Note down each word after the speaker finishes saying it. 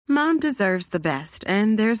Mom deserves the best,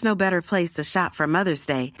 and there's no better place to shop for Mother's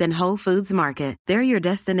Day than Whole Foods Market. They're your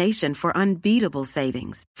destination for unbeatable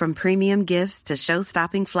savings, from premium gifts to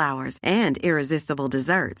show-stopping flowers and irresistible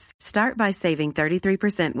desserts. Start by saving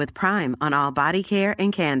 33% with Prime on all body care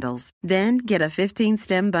and candles. Then get a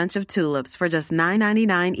 15-stem bunch of tulips for just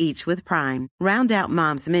 $9.99 each with Prime. Round out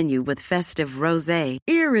Mom's menu with festive rosé,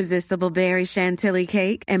 irresistible berry chantilly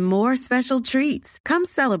cake, and more special treats. Come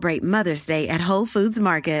celebrate Mother's Day at Whole Foods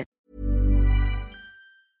Market.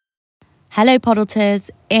 Hello, Poddleters.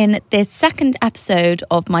 In this second episode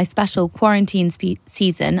of my special quarantine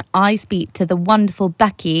season, I speak to the wonderful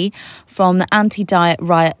Becky from the Anti-Diet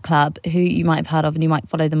Riot Club, who you might have heard of and you might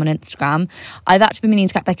follow them on Instagram. I've actually been meaning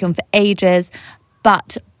to get Becky on for ages,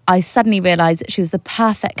 but I suddenly realised that she was the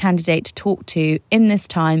perfect candidate to talk to in this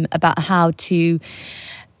time about how to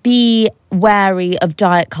be wary of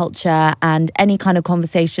diet culture and any kind of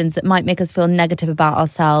conversations that might make us feel negative about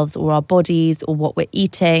ourselves or our bodies or what we're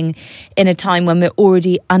eating in a time when we're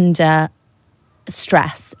already under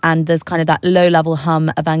stress and there's kind of that low-level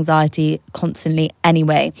hum of anxiety constantly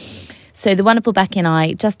anyway. So the wonderful Becky and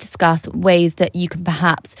I just discuss ways that you can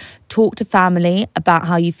perhaps talk to family about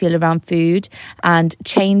how you feel around food and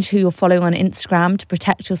change who you're following on Instagram to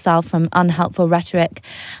protect yourself from unhelpful rhetoric,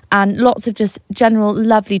 and lots of just general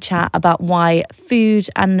lovely chat about why food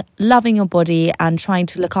and loving your body and trying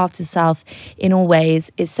to look after yourself in all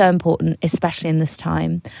ways is so important, especially in this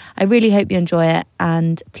time. I really hope you enjoy it,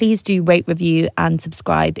 and please do rate, review and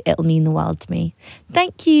subscribe. It'll mean the world to me.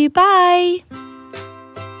 Thank you. Bye.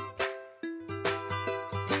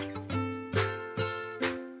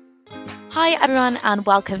 Hi everyone and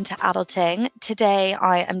welcome to Adulting. Today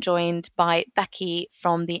I am joined by Becky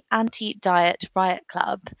from the Anti-Diet Riot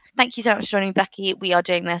Club. Thank you so much for joining me, Becky. We are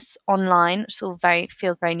doing this online, which all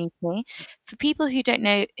feels very new to me. For people who don't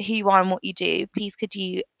know who you are and what you do, please could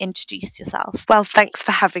you introduce yourself? Well, thanks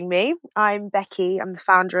for having me. I'm Becky. I'm the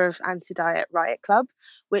founder of Anti-Diet Riot Club,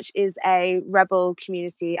 which is a rebel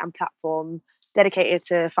community and platform dedicated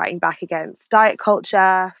to fighting back against diet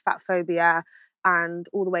culture, fat phobia, and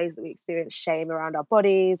all the ways that we experience shame around our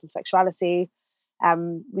bodies and sexuality.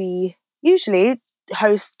 We usually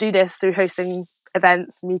do this through hosting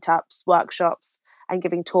events, meetups, workshops, and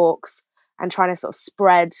giving talks and trying to sort of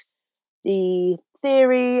spread the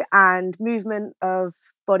theory and movement of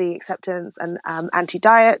body acceptance and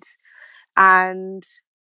anti-diet. And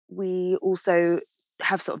we also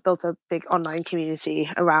have sort of built a big online community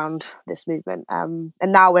around this movement. And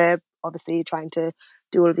now we're obviously trying to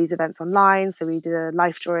do all of these events online. So we did a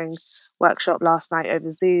life drawing workshop last night over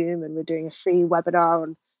Zoom, and we're doing a free webinar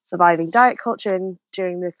on surviving diet culture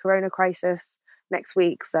during the corona crisis next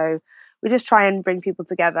week. So we just try and bring people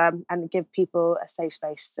together and give people a safe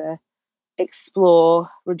space to explore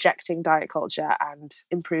rejecting diet culture and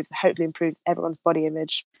hopefully improve everyone's body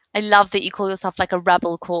image. I love that you call yourself like a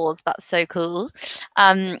rebel cause. That's so cool.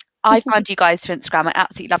 I found you guys through Instagram. I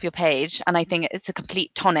absolutely love your page, and I think it's a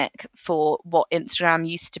complete tonic for what Instagram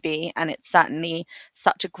used to be, and it's certainly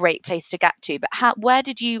such a great place to get to. But how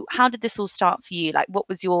did this all start for you? Like, what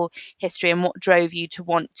was your history and what drove you to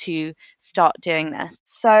want to start doing this?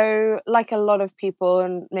 So, like a lot of people,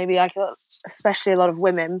 and maybe especially a lot of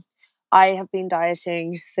women, I have been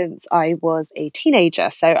dieting since I was a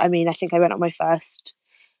teenager. So, I mean, I think I went on my first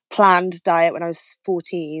planned diet when I was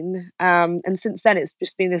 14. And since then, it's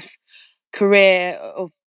just been this career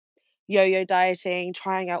of yo-yo dieting,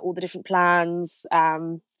 trying out all the different plans,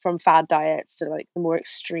 from fad diets to like the more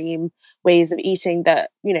extreme ways of eating that,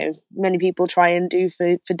 you know, many people try and do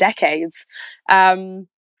for decades. And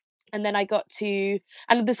then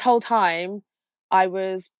and this whole time I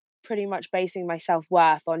was pretty much basing my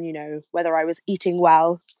self-worth on, you know, whether I was eating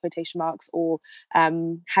well, quotation marks, or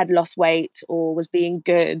had lost weight or was being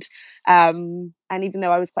good. And even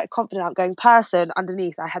though I was quite a confident, outgoing person,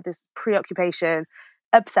 underneath I had this preoccupation,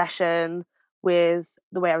 obsession with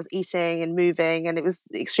the way I was eating and moving, and it was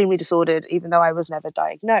extremely disordered, even though I was never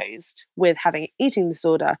diagnosed with having eating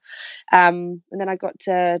disorder. And then I got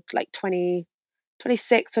to like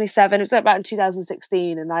 26, 27. It was about in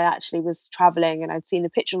 2016, and I actually was traveling and I'd seen a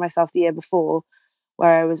picture of myself the year before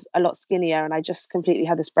where I was a lot skinnier, and I just completely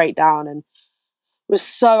had this breakdown and was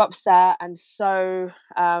so upset and so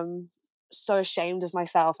ashamed of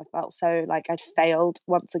myself. I felt so like I'd failed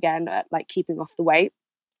once again at like keeping off the weight.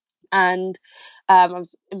 And I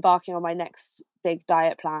was embarking on my next big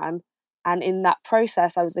diet plan. And in that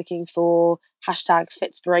process, I was looking for hashtag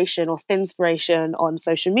Fitspiration or Thinspiration on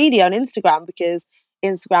social media, on Instagram, because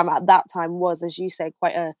Instagram at that time was, as you say,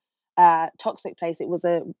 quite a toxic place. It was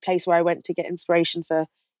a place where I went to get inspiration for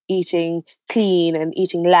eating clean and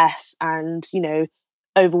eating less and, you know,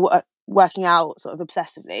 working out sort of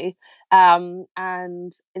obsessively.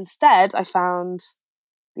 And instead, I found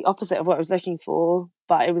the opposite of what I was looking for,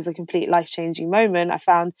 but it was a complete life-changing moment. I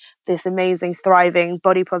found this amazing, thriving,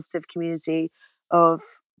 body positive community of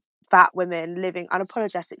fat women living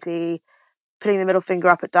unapologetically, putting the middle finger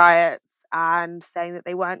up at diets and saying that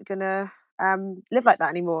they weren't going to live like that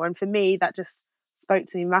anymore. And for me, that just spoke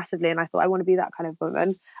to me massively. And I thought, I want to be that kind of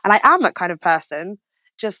woman. And I am that kind of person,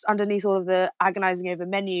 just underneath all of the agonizing over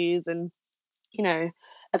menus and,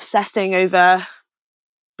 obsessing over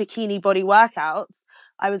bikini body workouts.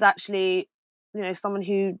 I was actually, someone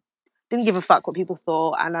who didn't give a fuck what people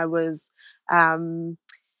thought. And I was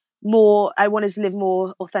I wanted to live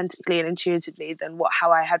more authentically and intuitively than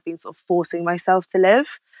how I had been sort of forcing myself to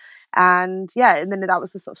live. And then that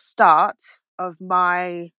was the sort of start of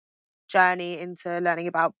my journey into learning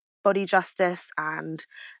about body justice and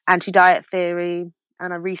anti-diet theory.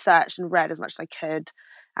 And I researched and read as much as I could.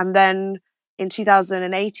 And then in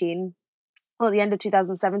 2018, well, at the end of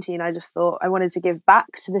 2017, I just thought I wanted to give back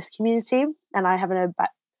to this community. And I have a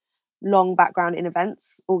long background in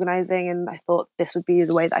events organizing, and I thought this would be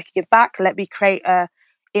the way that I could give back. Let me create a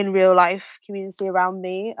in real life community around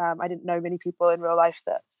me. I didn't know many people in real life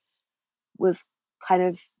that was kind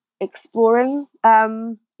of exploring,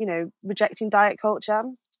 rejecting diet culture.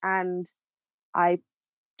 And I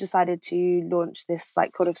decided to launch this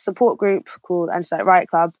kind of support group called Anti-Diet Riot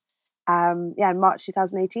Club. In March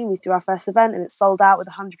 2018, we threw our first event and it sold out with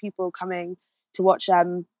 100 people coming to watch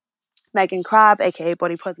Megan Crab, aka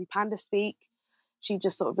Body Posy Panda, speak. She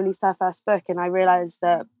just sort of released her first book, and I realized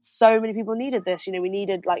that so many people needed this. We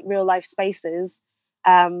needed real life spaces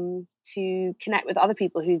to connect with other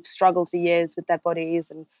people who've struggled for years with their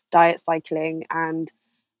bodies and diet cycling, and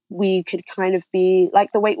we could kind of be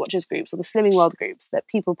like the Weight Watchers groups or the Slimming World groups that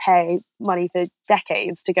people pay money for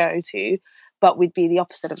decades to go to, but we'd be the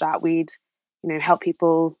opposite of that. We'd help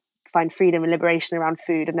people find freedom and liberation around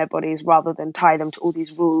food and their bodies rather than tie them to all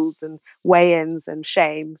these rules and weigh-ins and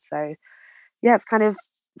shame. So it's kind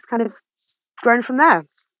of grown from there.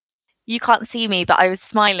 You can't see me, but I was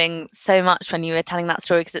smiling so much when you were telling that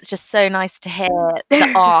story because it's just so nice to hear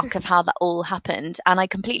the arc of how that all happened. And I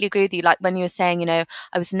completely agree with you. Like when you were saying, I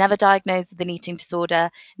was never diagnosed with an eating disorder.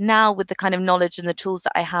 Now, with the kind of knowledge and the tools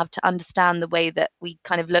that I have to understand the way that we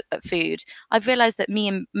kind of look at food, I've realized that me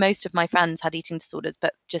and most of my friends had eating disorders,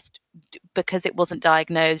 but just because it wasn't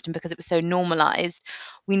diagnosed and because it was so normalized,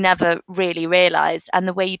 we never really realized. And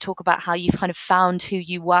the way you talk about how you've kind of found who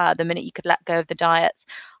you were the minute you could let go of the diets,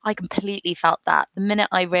 I completely felt that. The minute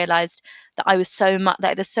I realized that I was so much,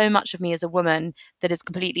 like there's so much of me as a woman that is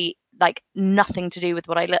completely nothing to do with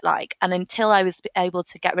what I look like. And until I was able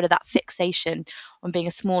to get rid of that fixation on being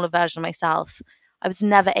a smaller version of myself, I was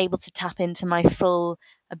never able to tap into my full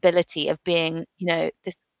ability of being,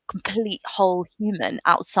 this complete whole human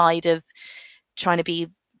outside of trying to be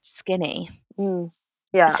skinny.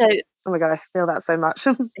 Yeah. So oh my God, I feel that so much.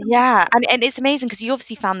 yeah, and it's amazing because you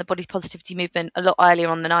obviously found the body positivity movement a lot earlier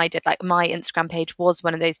on than I did. Like my Instagram page was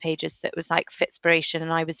one of those pages that was like Fitspiration,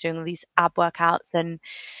 and I was doing all these ab workouts, and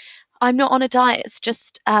I'm not on a diet. It's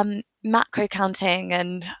just macro counting,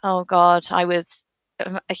 and oh God, I was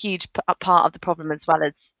a huge part of the problem as well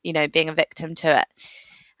as being a victim to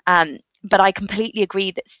it. But I completely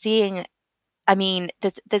agree that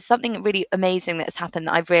there's something really amazing that has happened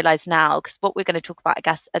that I've realized now, because what we're going to talk about, I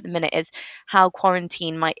guess, at the minute is how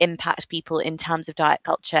quarantine might impact people in terms of diet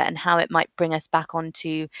culture and how it might bring us back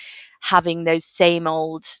onto having those same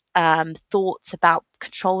old thoughts about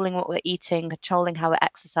controlling what we're eating, controlling how we're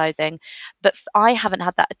exercising. But I haven't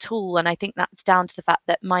had that at all. And I think that's down to the fact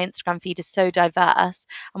that my Instagram feed is so diverse.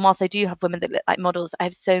 And whilst I do have women that look like models, I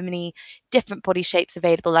have so many different body shapes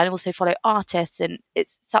available. I also follow artists, and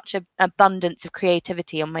it's such an abundance of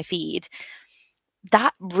creativity on my feed.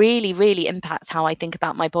 That really, really impacts how I think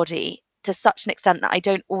about my body to such an extent that I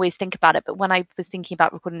don't always think about it. But when I was thinking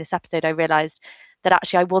about recording this episode, I realized that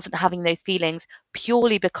actually I wasn't having those feelings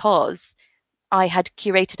purely because I had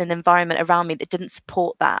curated an environment around me that didn't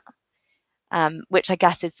support that, which I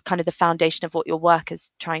guess is kind of the foundation of what your work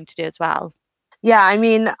is trying to do as well. Yeah, I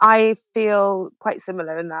mean, I feel quite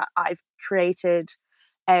similar in that I've created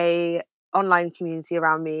a online community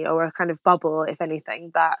around me, or a kind of bubble, if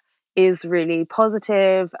anything, that is really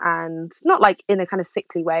positive and not like in a kind of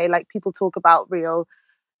sickly way. Like people talk about real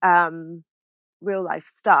life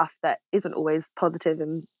stuff that isn't always positive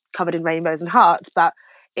and covered in rainbows and hearts, but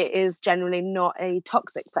it is generally not a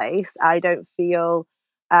toxic place. I don't feel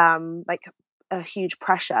like a huge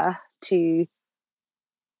pressure to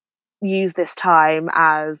use this time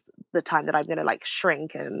as the time that I'm going to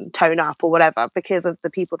shrink and tone up or whatever, because of the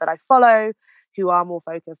people that I follow, who are more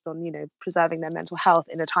focused on, preserving their mental health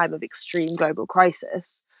in a time of extreme global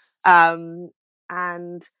crisis. And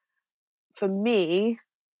for me,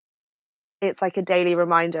 it's like a daily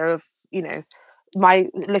reminder of, my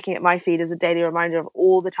looking at my feed as a daily reminder of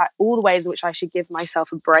all the ways in which I should give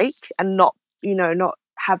myself a break and not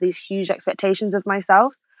have these huge expectations of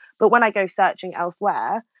myself. But when I go searching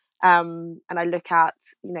elsewhere, and I look at,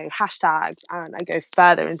 hashtags, and I go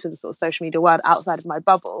further into the sort of social media world outside of my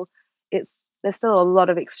bubble, there's still a lot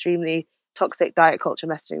of extremely toxic diet culture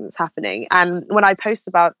messaging that's happening. And when I post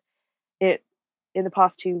about it in the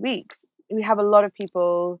past 2 weeks, we have a lot of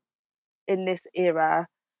people in this era,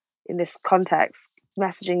 in this context,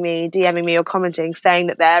 messaging me, DMing me, or commenting, saying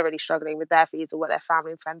that they're really struggling with their feeds or what their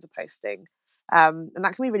family and friends are posting. And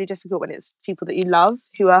that can be really difficult when it's people that you love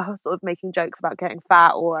who are sort of making jokes about getting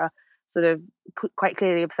fat, or sort of quite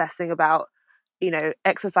clearly obsessing about,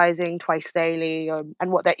 exercising twice daily,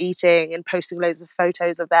 and what they're eating, and posting loads of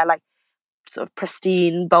photos of their like sort of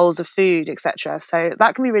pristine bowls of food, etc. So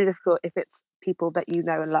that can be really difficult if it's people that you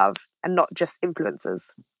know and love and not just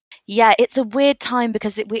influencers. Yeah, it's a weird time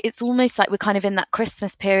because it's almost like we're kind of in that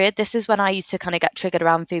Christmas period. This is when I used to kind of get triggered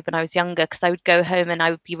around food when I was younger, because I would go home and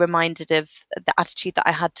I would be reminded of the attitude that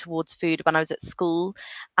I had towards food when I was at school.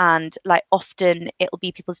 And like often it'll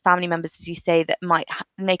be people's family members, as you say, that might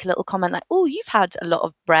make a little comment like, oh, you've had a lot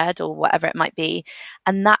of bread or whatever it might be.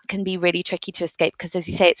 And that can be really tricky to escape because, as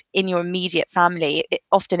you say, it's in your immediate family. It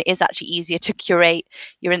often is actually easier to curate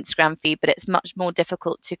your Instagram feed, but it's much more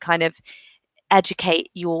difficult to kind of educate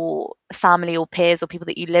your family or peers or people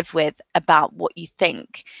that you live with about what you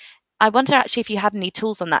think. I wonder actually if you had any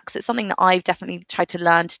tools on that, because it's something that I've definitely tried to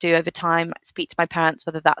learn to do over time. Speak to my parents,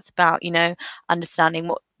 whether that's about, understanding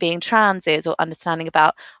what being trans is, or understanding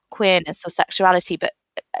about queerness or sexuality. But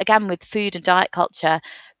again, with food and diet culture,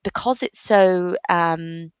 because it's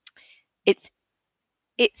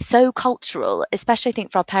it's so cultural, especially I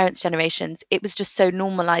think for our parents' generations, it was just so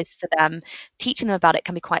normalized for them. Teaching them about it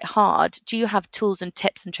can be quite hard. Do you have tools and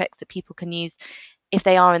tips and tricks that people can use if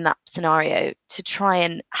they are in that scenario to try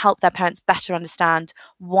and help their parents better understand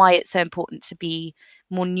why it's so important to be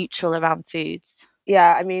more neutral around foods?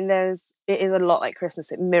 Yeah, I mean, it is a lot like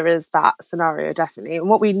Christmas. It mirrors that scenario, definitely. And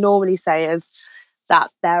what we normally say is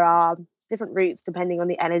that there are different routes depending on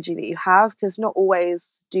the energy that you have, because not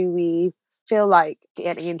always do we feel like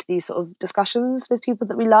getting into these sort of discussions with people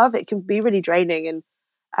that we love. It can be really draining, and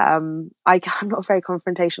I'm not a very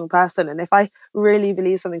confrontational person, and if I really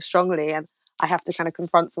believe something strongly and I have to kind of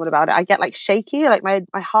confront someone about it, I get like shaky, like my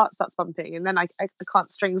heart starts pumping, and then I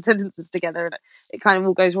can't string sentences together, and it kind of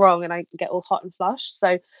all goes wrong, and I get all hot and flushed.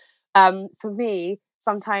 So for me,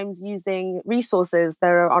 sometimes using resources that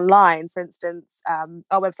are online, for instance,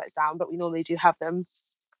 our website's down, but we normally do have them.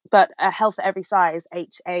 But Health at Every Size,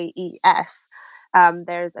 HAES,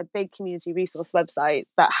 there's a big community resource website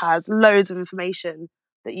that has loads of information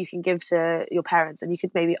that you can give to your parents, and you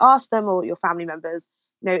could maybe ask them or your family members,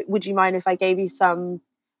 would you mind if I gave you some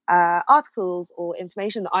articles or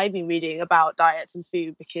information that I've been reading about diets and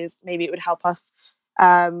food, because maybe it would help us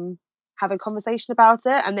have a conversation about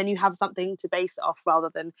it, and then you have something to base it off rather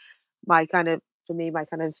than my kind of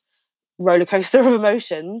roller coaster of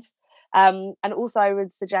emotions. And also, I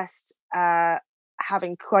would suggest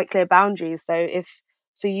having quite clear boundaries. So if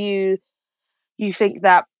for you think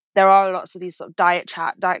that there are lots of these sort of diet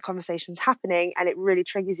conversations happening, and it really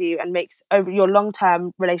triggers you and makes over your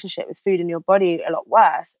long-term relationship with food and your body a lot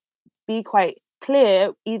worse, be quite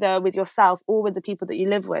clear either with yourself or with the people that you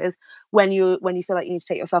live with when you feel like you need to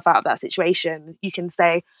take yourself out of that situation. You can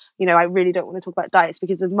say, I really don't want to talk about diets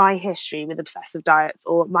because of my history with obsessive diets,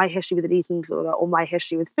 or my history with an eating disorder, or my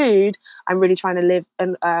history with food. I'm really trying to live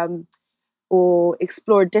and or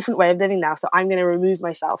explore a different way of living now, so I'm going to remove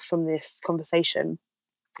myself from this conversation.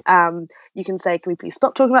 You can say, can we please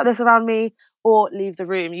stop talking about this around me, or leave the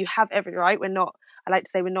room. You have every right. I like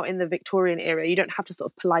to say, we're not in the Victorian era. You don't have to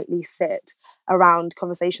sort of politely sit around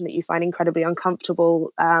conversation that you find incredibly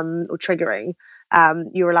uncomfortable or triggering.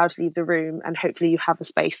 You're allowed to leave the room, and hopefully you have a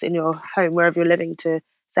space in your home, wherever you're living, to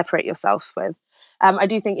separate yourself with. I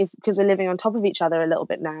do think because we're living on top of each other a little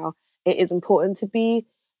bit now, it is important to be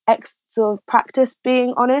sort of practice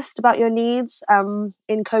being honest about your needs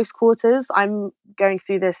in close quarters. I'm going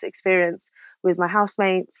through this experience with my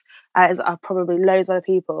housemates, as are probably loads of other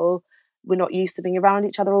people. We're not used to being around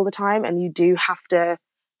each other all the time, and you do have to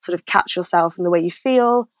sort of catch yourself in the way you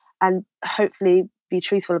feel, and hopefully be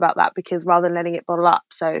truthful about that, because rather than letting it bottle up.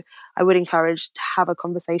 So I would encourage to have a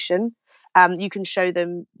conversation. You can show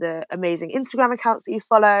them the amazing Instagram accounts that you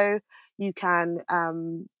follow. You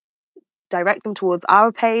can direct them towards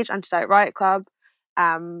our page, Anti-Diet Riot Club,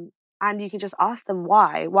 and you can just ask them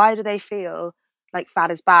why do they feel like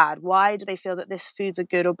fat is bad, why do they feel that this foods are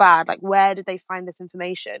good or bad, like where did they find this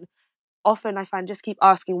information. Often I find just keep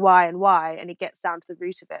asking why, and it gets down to the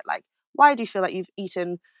root of it. Like, why do you feel like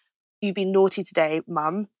you've been naughty today,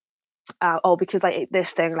 mum? Oh, because I ate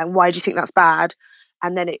this thing. Like, why do you think that's bad?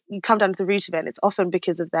 And then you come down to the root of it, and it's often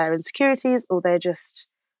because of their insecurities, or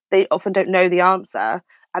they often don't know the answer.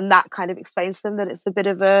 And that kind of explains to them that it's a bit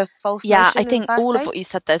of a false Yeah, I notion in the think first all of place. what you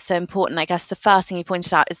said there is so important. I guess the first thing you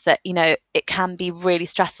pointed out is that, it can be really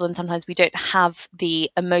stressful, and sometimes we don't have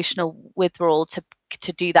the emotional withdrawal to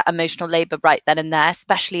do that emotional labor right then and there,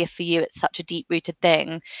 especially if for you it's such a deep rooted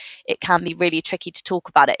thing. It can be really tricky to talk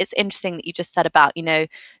about it. It's interesting that you just said about,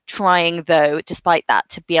 trying, though, despite that,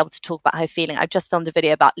 to be able to talk about how you're feeling. I've just filmed a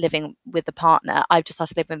video about living with a partner. I've just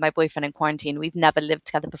started living with my boyfriend in quarantine. We've never lived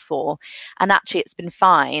together before, and actually it's been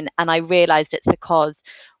fine. And I realized it's because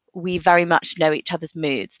we very much know each other's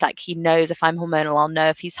moods. Like, he knows if I'm hormonal, I'll know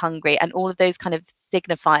if he's hungry, and all of those kind of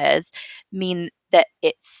signifiers mean that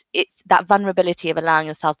it's that vulnerability of allowing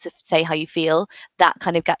yourself to say how you feel, that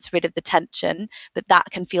kind of gets rid of the tension. But that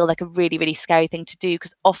can feel like a really, really scary thing to do,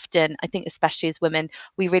 because often, I think especially as women,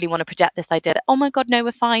 we really want to project this idea that, oh my god, no,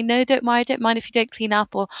 we're fine, no, don't worry, I don't mind if you don't clean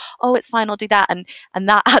up, or oh, it's fine, I'll do that. And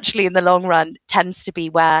that actually in the long run tends to be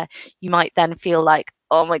where you might then feel like,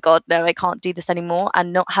 oh my god, no, I can't do this anymore.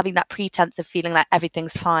 And not having that pretense of feeling like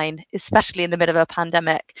everything's fine, especially in the middle of a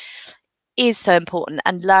pandemic, is so important.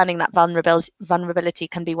 And learning that vulnerability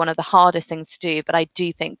can be one of the hardest things to do, but I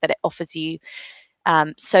do think that it offers you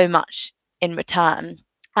so much in return.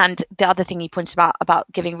 And the other thing you pointed about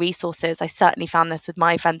giving resources, I certainly found this with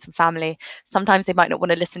my friends and family. Sometimes they might not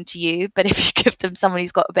want to listen to you, but if you give them someone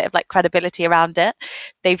who's got a bit of like credibility around it,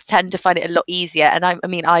 they tend to find it a lot easier. And I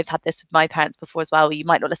mean, I've had this with my parents before as well, where you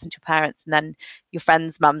might not listen to your parents, and then your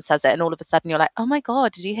friend's mum says it, and all of a sudden you're like, oh my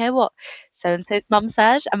god, did you hear what so and so's mum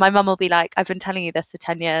said? And my mum will be like, I've been telling you this for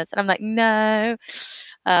 10 years. And I'm like, no.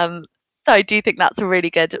 So I do think that's a really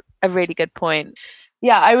good point.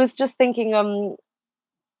 Yeah, I was just thinking,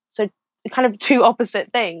 so kind of two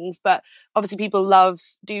opposite things, but obviously people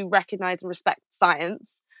do recognize and respect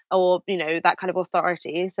science, or that kind of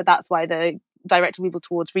authority, so that's why the directing people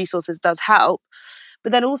towards resources does help.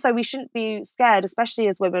 But then also we shouldn't be scared, especially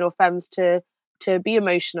as women or femmes, to be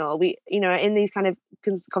emotional. We, in these kind of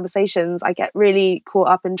conversations, I get really caught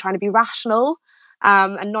up in trying to be rational,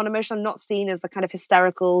 and non-emotional, not seen as the kind of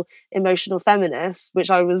hysterical emotional feminist,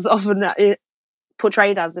 which I was often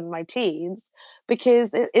portrayed as in my teens,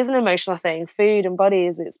 because it is an emotional thing. Food and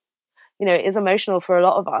bodies, it is emotional for a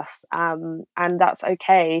lot of us, and that's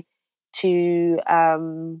okay to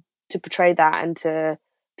portray that, and to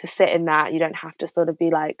sit in that. You don't have to sort of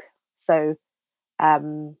be like so I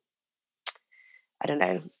don't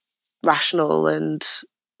know, rational and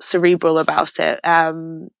cerebral about it.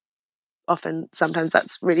 Often sometimes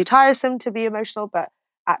that's really tiresome to be emotional, but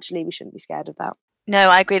actually we shouldn't be scared of that. No,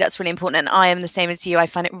 I agree. That's really important. And I am the same as you. I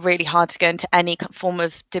find it really hard to go into any form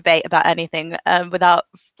of debate about anything without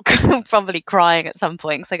probably crying at some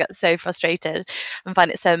point, because I get so frustrated and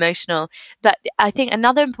find it so emotional. But I think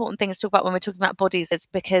another important thing to talk about when we're talking about bodies is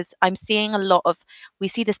because I'm seeing we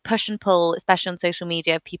see this push and pull, especially on social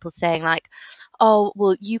media, of people saying like, oh,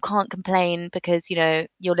 well, you can't complain because, you're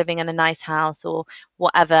living in a nice house or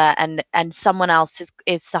whatever, and someone else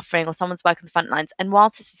is suffering, or someone's working the front lines. And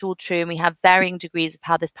whilst this is all true, and we have varying degrees of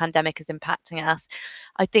how this pandemic is impacting us,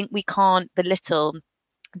 I think we can't belittle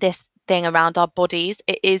this thing around our bodies.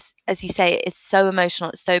 It is, as you say, it is so emotional,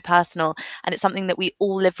 it's so personal, and it's something that we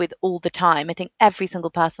all live with all the time. I think every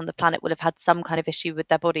single person on the planet will have had some kind of issue with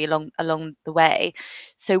their body along the way.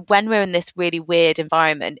 So when we're in this really weird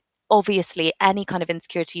environment, obviously any kind of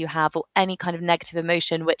insecurity you have, or any kind of negative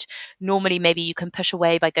emotion, which normally maybe you can push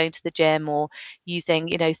away by going to the gym, or using,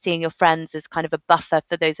 seeing your friends as kind of a buffer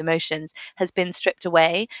for those emotions, has been stripped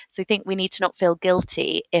away. So I think we need to not feel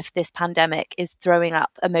guilty if this pandemic is throwing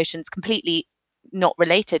up emotions completely not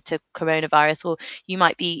related to coronavirus, or you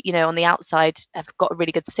might be, on the outside have got a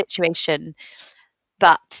really good situation,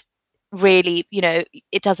 but really,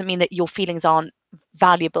 it doesn't mean that your feelings aren't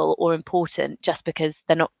valuable or important just because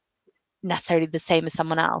they're not necessarily the same as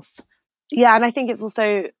someone else. Yeah, and I think it's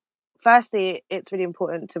also, firstly, it's really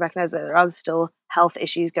important to recognize that there are still health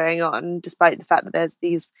issues going on, despite the fact that there's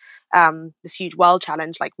this huge world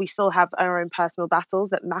challenge. Like, we still have our own personal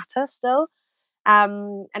battles that matter still,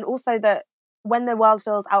 and also that when the world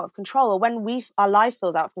feels out of control, or when our life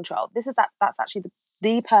feels out of control, that's actually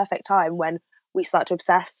the perfect time when we start to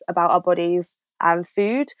obsess about our bodies and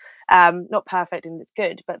food. Not perfect and it's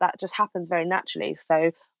good, but that just happens very naturally.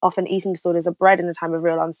 So often eating disorders are bred in a time of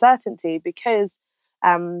real uncertainty, because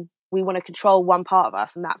we want to control one part of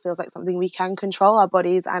us, and that feels like something we can control, our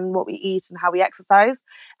bodies and what we eat and how we exercise.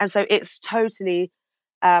 And so it's totally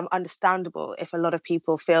understandable if a lot of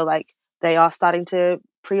people feel like they are starting to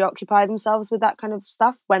preoccupy themselves with that kind of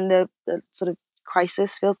stuff when the sort of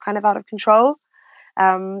crisis feels kind of out of control.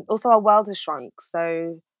 Also, our world has shrunk.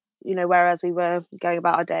 So, whereas we were going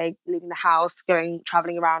about our day, leaving the house,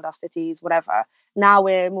 traveling around our cities, whatever, now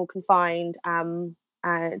we're more confined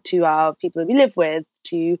to our people that we live with,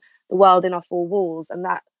 to the world in our four walls. And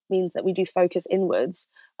that means that we do focus inwards,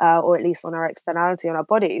 or at least on our externality, on our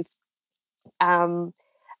bodies. And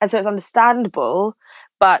so it's understandable,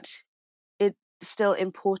 but it's still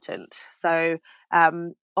important. So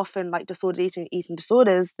often, like disordered eating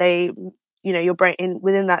disorders, your brain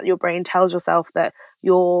within that, your brain tells yourself that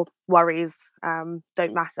your worries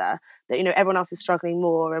don't matter, that everyone else is struggling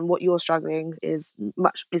more, and what you're struggling is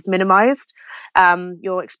minimized.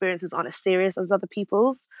 Your experiences aren't as serious as other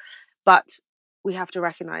people's, but we have to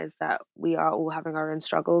recognize that we are all having our own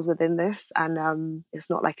struggles within this, and it's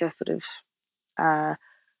not like a sort of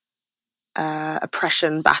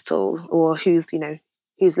oppression battle, or who's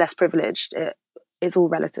less privileged. It's all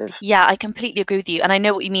relative. Yeah, I completely agree with you. And I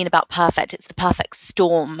know what you mean about perfect. It's the perfect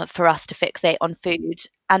storm for us to fixate on food.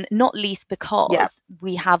 And not least because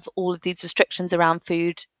we have all of these restrictions around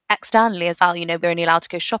food externally as well. We're only allowed to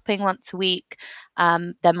go shopping once a week.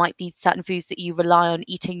 There might be certain foods that you rely on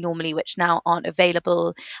eating normally, which now aren't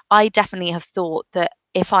available. I definitely have thought that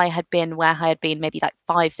if I had been where I had been maybe like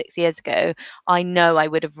 5-6 years ago, I know I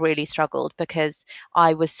would have really struggled, because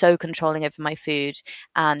I was so controlling over my food.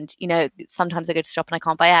 And sometimes I go to shop and I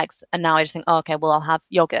can't buy eggs, and now I just think, oh, okay, well, I'll have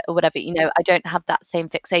yogurt or whatever. I don't have that same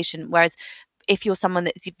fixation. Whereas if you're someone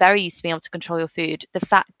that's very used to being able to control your food, the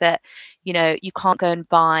fact that you can't go and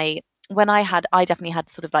buy, I definitely had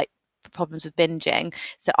sort of like problems with binging,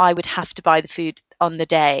 so I would have to buy the food on the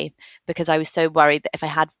day, because I was so worried that if I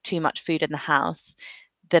had too much food in the house,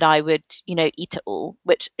 that I would, eat it all,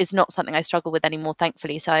 which is not something I struggle with anymore,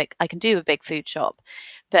 thankfully. So I can do a big food shop.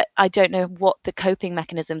 But I don't know what the coping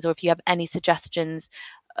mechanisms, or if you have any suggestions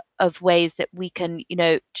of ways that we can,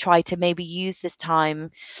 try to maybe use this time,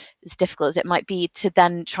 as difficult as it might be, to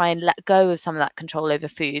then try and let go of some of that control over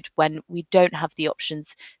food when we don't have the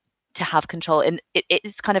options to have control. And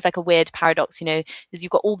it's kind of like a weird paradox, is you've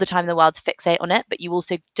got all the time in the world to fixate on it, but you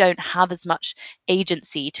also don't have as much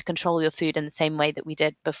agency to control your food in the same way that we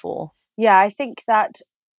did before. Yeah, I think that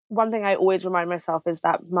one thing I always remind myself is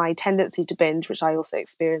that my tendency to binge, which I also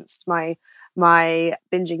experienced, my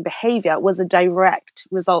binging behavior was a direct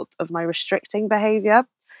result of my restricting behavior.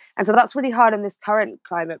 And so that's really hard in this current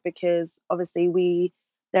climate, because obviously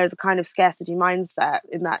there's a kind of scarcity mindset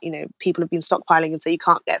in that, people have been stockpiling, and so you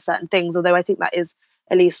can't get certain things. Although I think that is,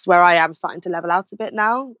 at least where I am, starting to level out a bit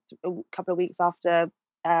now, a couple of weeks after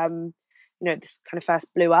this kind of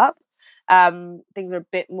first blew up. Things are a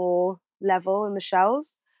bit more level in the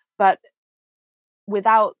shelves, but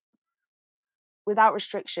without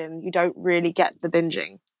restriction, you don't really get the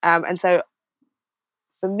binging. And so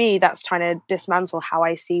for me, that's trying to dismantle how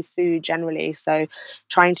I see food generally. So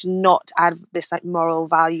trying to not add this like moral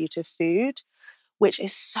value to food, which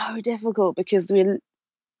is so difficult, because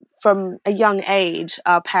from a young age,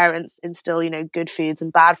 our parents instill, good foods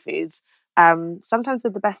and bad foods, sometimes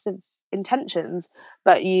with the best of intentions,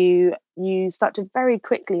 but you start to very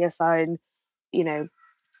quickly assign, you know,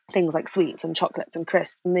 things like sweets and chocolates and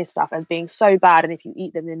crisps and this stuff as being so bad, and if you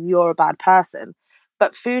eat them, then you're a bad person.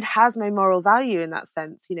 But food has no moral value in that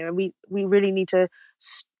sense, and we really need to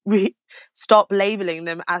stop labeling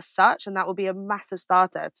them as such, and that will be a massive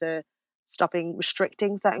starter to stopping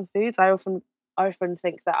restricting certain foods. I often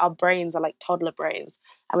think that our brains are like toddler brains,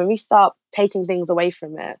 and when we start taking things away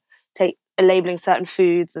from it, labeling certain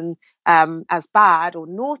foods and as bad or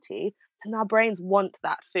naughty, then our brains want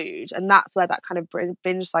that food, and that's where that kind of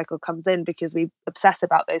binge cycle comes in, because we obsess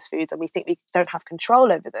about those foods and we think we don't have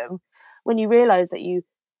control over them. When you realize that you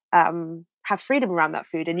have freedom around that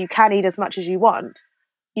food and you can eat as much as you want,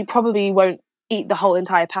 you probably won't eat the whole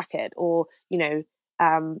entire packet, or you're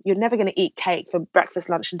never going to eat cake for breakfast,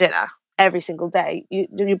 lunch and dinner every single day.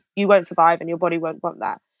 You won't survive, and your body won't want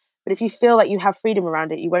that. But if you feel like you have freedom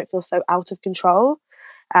around it, you won't feel so out of control.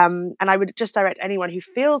 And I would just direct anyone who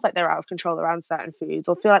feels like they're out of control around certain foods,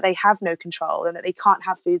 or feel like they have no control and that they can't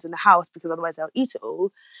have foods in the house because otherwise they'll eat it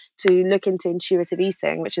all, to look into intuitive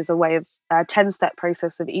eating, which is a way of a 10-step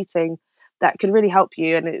process of eating that can really help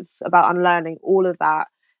you. And it's about unlearning all of that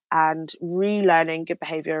and relearning good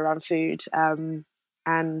behavior around food.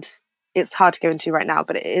 And it's hard to go into right now,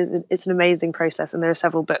 but it's an amazing process. And there are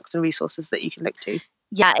several books and resources that you can look to.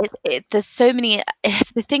 Yeah, there's so many.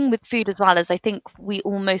 The thing with food as well is I think we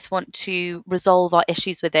almost want to resolve our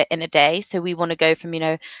issues with it in a day. So we want to go from,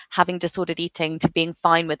 having disordered eating to being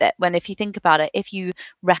fine with it. When if you think about it, if you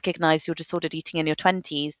recognize your disordered eating in your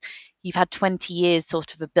 20s, you've had 20 years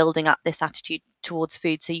sort of building up this attitude towards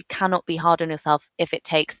food. So you cannot be hard on yourself if it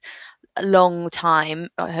takes a long time,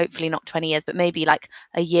 hopefully not 20 years, but maybe like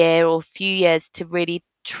a year or a few years to really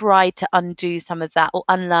try to undo some of that or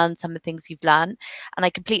unlearn some of the things you've learned. And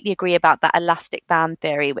I completely agree about that elastic band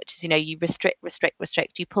theory, which is, you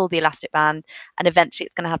restrict, you pull the elastic band, and eventually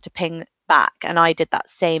it's going to have to ping back. And I did that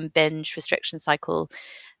same binge restriction cycle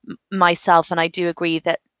myself. And I do agree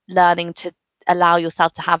that learning to allow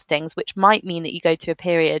yourself to have things, which might mean that you go through a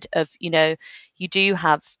period of, you do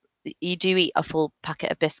have you do eat a full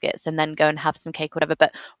packet of biscuits and then go and have some cake or whatever,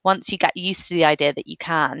 but once you get used to the idea that you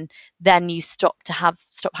can, then you stop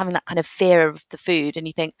having that kind of fear of the food, and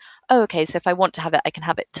you think, oh, okay, so if I want to have it, I can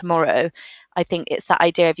have it tomorrow. I think it's that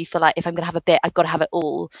idea of, you feel like, if I'm going to have a bit, I've got to have it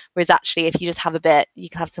all, whereas actually if you just have a bit, you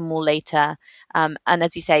can have some more later. And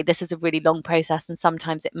as you say, this is a really long process, and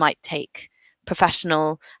sometimes it might take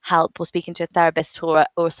professional help or speaking to a therapist or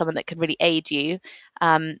someone that can really aid you.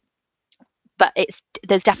 But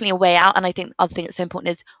there's definitely a way out. And I think the other thing that's so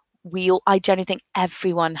important is I generally think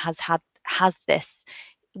everyone has this.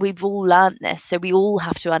 We've all learned this, so we all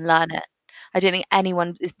have to unlearn it. I don't think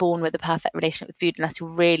anyone is born with a perfect relationship with food unless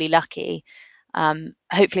you're really lucky.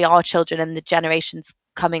 Hopefully our children and the generations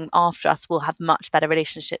coming after us will have much better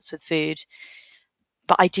relationships with food.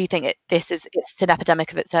 But I do think it's an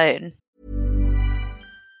epidemic of its own.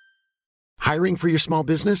 Hiring for your small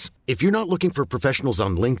business? If you're not looking for professionals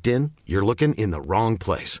on LinkedIn, you're looking in the wrong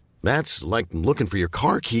place. That's like looking for your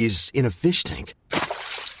car keys in a fish tank.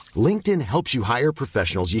 LinkedIn helps you hire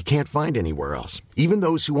professionals you can't find anywhere else, even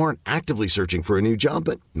those who aren't actively searching for a new job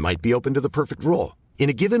but might be open to the perfect role. In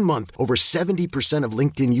a given month, over 70% of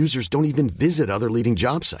LinkedIn users don't even visit other leading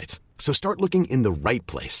job sites. So start looking in the right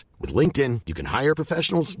place. With LinkedIn, you can hire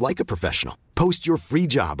professionals like a professional. Post your free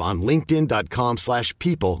job on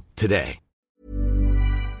linkedin.com/people today.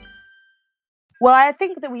 Well, I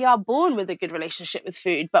think that we are born with a good relationship with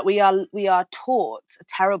food, but we are taught a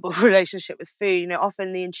terrible relationship with food.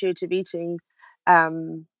 Often the intuitive eating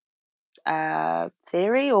um,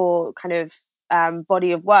 theory or kind of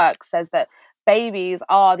body of work says that babies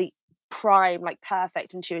are the prime, like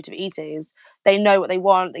perfect intuitive eaters. They know what they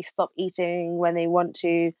want. They stop eating when they want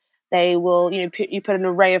to. They will, put an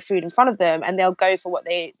array of food in front of them, and they'll go for what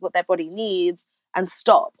their body needs and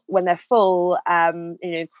stop when they're full.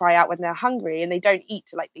 Cry out when they're hungry, and they don't eat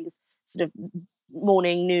to like these sort of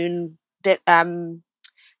morning, noon,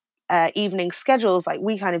 evening schedules like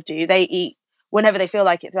we kind of do. They eat whenever they feel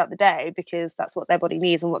like it throughout the day because that's what their body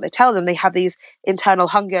needs and what they tell them. They have these internal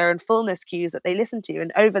hunger and fullness cues that they listen to.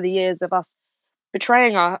 And over the years of us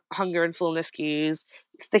betraying our hunger and fullness cues,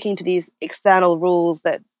 sticking to these external rules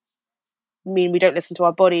that mean we don't listen to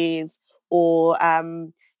our bodies, or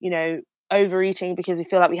overeating because we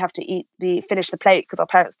feel like we have to finish the plate because our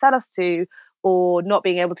parents tell us to, or not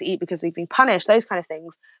being able to eat because we've been punished. Those kind of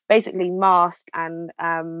things basically mask and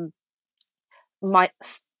might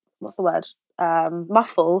what's the word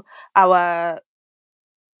muffle our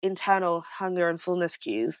internal hunger and fullness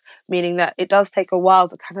cues, meaning that it does take a while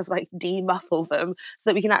to kind of like demuffle them so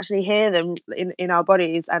that we can actually hear them in our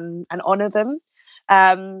bodies and honor them.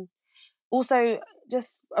 Also,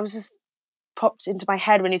 I was just popped into my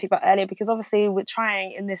head when you think about earlier, because obviously we're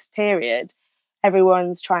trying in this period,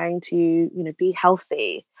 everyone's trying to be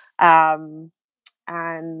healthy, and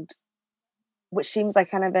which seems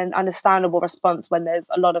like kind of an understandable response when there's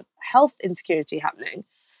a lot of health insecurity happening.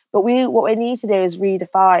 But what we need to do is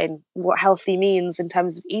redefine what healthy means in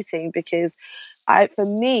terms of eating, because for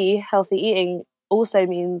me, healthy eating also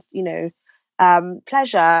means,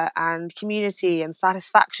 pleasure and community and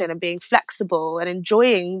satisfaction and being flexible and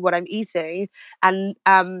enjoying what I'm eating, and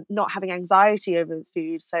not having anxiety over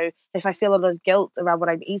food. So if I feel a lot of guilt around what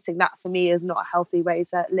I'm eating, that for me is not a healthy way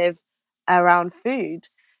to live around food.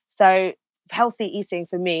 So healthy eating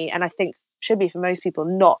for me, and I think should be for most people,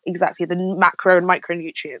 not exactly the macro and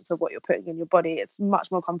micronutrients of what you're putting in your body. It's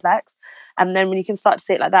much more complex. And then when you can start to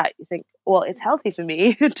see it like that, you think, well, it's healthy for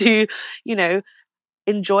me to,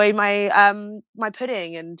 enjoy my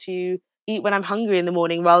pudding and to eat when I'm hungry in the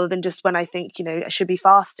morning rather than just when I think, I should be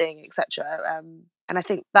fasting, etc. And I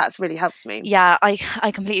think that's really helped me. Yeah, I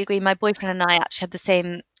completely agree. My boyfriend and I actually had the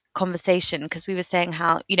same conversation because we were saying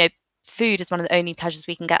how, food is one of the only pleasures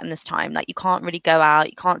we can get in this time. Like, you can't really go out,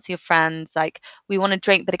 you can't see your friends. Like, we want to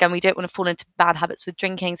drink, but again, we don't want to fall into bad habits with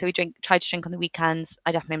drinking, so we try to drink on the weekends.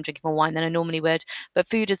 I definitely am drinking more wine than I normally would, but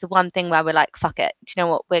food is the one thing where we're like, fuck it, do you know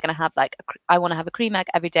what, we're gonna have like I want to have a cream egg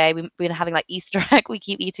every day. We're having like Easter egg. We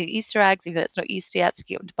keep eating Easter eggs even though it's not Easter yet, so we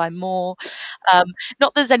keep wanting to buy more. Not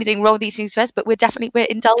that there's anything wrong with eating Easter eggs, but we're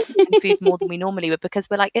indulging in food more than we normally would, because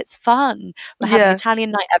we're like, it's fun. We're having Yeah.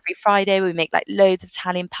 Italian night every Friday. We make like loads of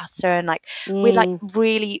Italian pasta, and like we're like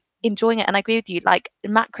really enjoying it. And I agree with you, like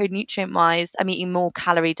macronutrient wise, I'm eating more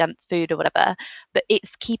calorie dense food or whatever, but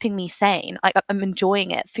it's keeping me sane. I'm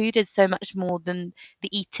enjoying it. Food is so much more than the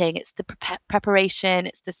eating. It's the preparation,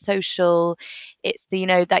 it's the social, it's the, you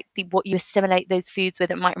know, like what you assimilate those foods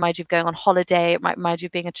with. It might remind you of going on holiday, it might remind you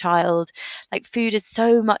of being a child. Like, food is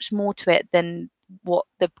so much more to it than what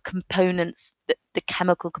the components, the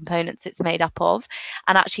chemical components it's made up of.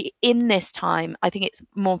 And actually, in this time, I think it's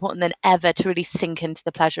more important than ever to really sink into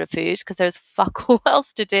the pleasure of food, because there's fuck all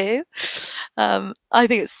else to do. I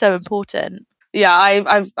think it's so important. Yeah,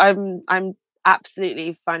 I'm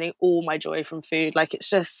absolutely finding all my joy from food. Like,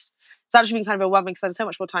 it's actually been kind of overwhelming because I have so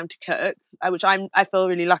much more time to cook, which I feel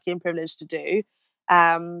really lucky and privileged to do.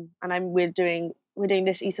 And we're doing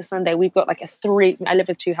this Easter Sunday. We've got like I live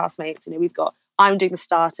with two housemates. You know, I'm doing the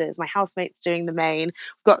starters, my housemate's doing the main.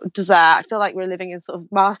 We've got dessert. I feel like we're living in sort of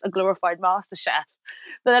a glorified master chef.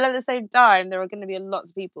 But then at the same time, there are going to be lots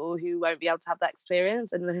of people who won't be able to have that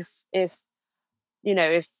experience. And if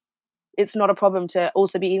it's not a problem to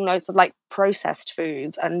also be eating loads of like processed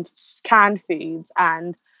foods and canned foods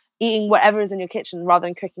and eating whatever is in your kitchen rather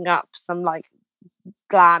than cooking up some like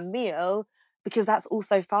glam meal, because that's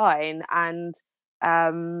also fine. And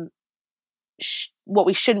what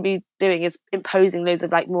we shouldn't be doing is imposing loads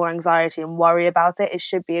of like more anxiety and worry about it. It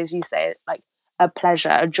should be, as you say, like a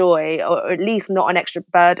pleasure, a joy, or at least not an extra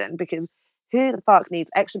burden, because who the fuck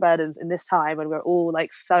needs extra burdens in this time when we're all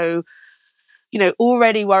like so, you know,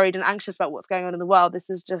 already worried and anxious about what's going on in the world.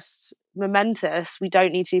 This is just momentous. We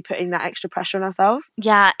don't need to be putting that extra pressure on ourselves.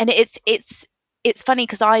 Yeah, and it's funny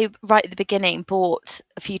because I, right at the beginning, bought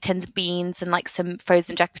a few tins of beans and like some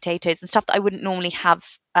frozen jack potatoes and stuff that I wouldn't normally have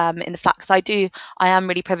in the flat, because I am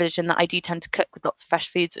really privileged in that I do tend to cook with lots of fresh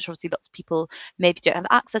foods, which obviously lots of people maybe don't have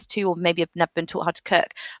access to, or maybe have never been taught how to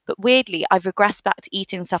cook. But weirdly, I've regressed back to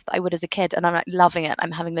eating stuff that I would as a kid, and I'm like loving it.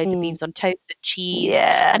 I'm having loads of beans on toast and cheese,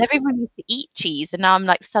 and everyone used to eat cheese, and now I'm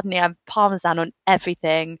like, suddenly I'm parmesan on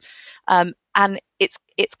everything. And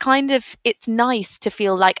it's kind of, it's nice to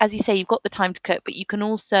feel like, as you say, you've got the time to cook, but you can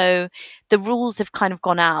also, the rules have kind of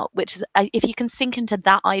gone out, which is, if you can sink into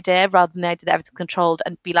that idea rather than the idea that everything's controlled,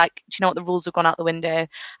 and be like, do you know what, the rules have gone out the window.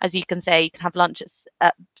 As you can say, you can have lunch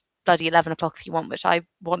at bloody 11 o'clock if you want, which I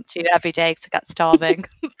want to every day because I get starving.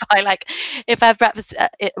 I like, if I have breakfast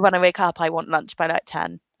when I wake up, I want lunch by like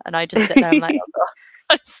 10, and I just sit there and like, oh God,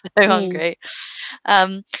 I'm so hungry.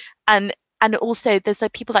 And also there's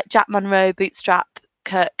like people like Jack Monroe, Bootstrap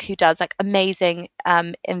Cook, who does like amazing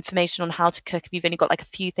information on how to cook if you've only got like a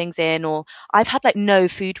few things in. Or I've had like no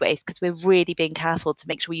food waste because we're really being careful to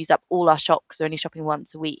make sure we use up all our shop, because we're only shopping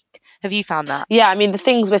once a week. Have you found that? Yeah, I mean, the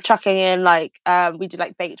things we're chucking in, like we did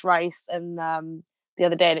like baked rice and the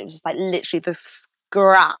other day, and it was just like literally the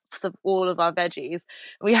scraps of all of our veggies.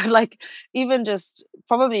 We had like, even just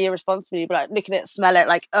probably irresponsibly, but like look at it, smell it,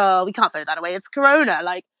 like, oh, we can't throw that away, it's Corona.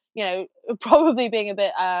 Like, you know, probably being a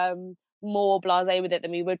bit more blasé with it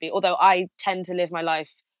than we would be. Although I tend to live my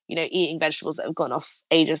life, you know, eating vegetables that have gone off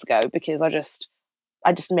ages ago, because I just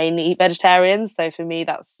mainly eat vegetarians. So for me,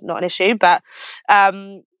 that's not an issue. But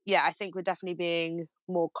yeah, I think we're definitely being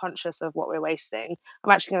more conscious of what we're wasting.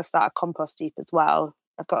 I'm actually going to start a compost heap as well.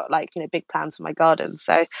 I've got like, you know, big plans for my garden.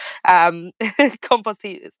 So compost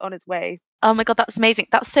heap is on its way. Oh my God, that's amazing.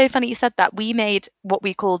 That's so funny you said that. We made what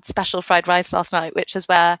we called special fried rice last night, which is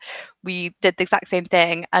where we did the exact same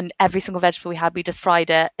thing. And every single vegetable we had, we just fried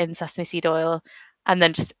it in sesame seed oil. And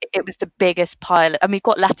then just, it was the biggest pile. And we've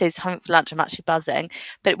got lettuce home for lunch. I'm actually buzzing.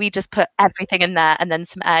 But we just put everything in there and then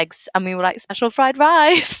some eggs. And we were like, special fried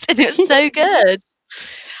rice. And it was so good.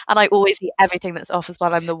 And I always eat everything that's off as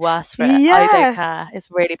well. I'm the worst for it. Yes. I don't care. It's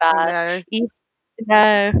really bad.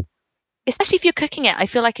 No. Especially if you're cooking it, I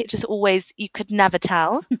feel like it just always, you could never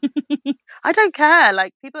tell. I don't care.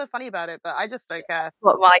 Like, people are funny about it, but I just don't care.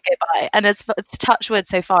 What might go by. And as touch wood,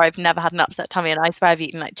 so far I've never had an upset tummy, and I swear I've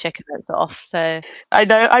eaten like chicken that's off. So I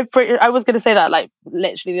know. I was going to say that, like,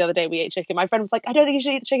 literally the other day we ate chicken. My friend was like, I don't think you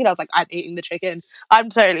should eat the chicken. I was like, I'm eating the chicken. I'm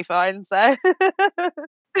totally fine. So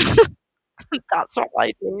that's what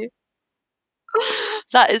I do.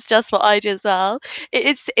 That is just what I do as well.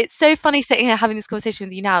 It's so funny sitting here having this conversation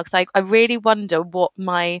with you now, because I really wonder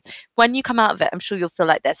when you come out of it, I'm sure you'll feel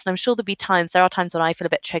like this. And I'm sure there are times when I feel a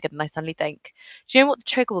bit triggered and I suddenly think, do you know what the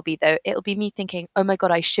trigger will be though? It'll be me thinking, oh my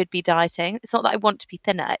God, I should be dieting. It's not that I want to be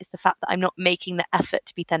thinner. It's the fact that I'm not making the effort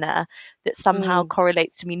to be thinner that somehow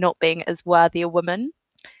correlates to me not being as worthy a woman.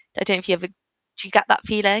 I don't know if do you get that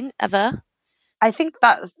feeling ever? I think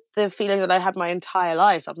that's the feeling that I had my entire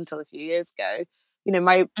life up until a few years ago. You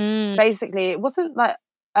know, basically it wasn't like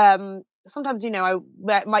sometimes, you know, I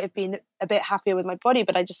might have been a bit happier with my body,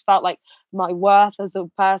 but I just felt like my worth as a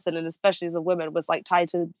person, and especially as a woman, was like tied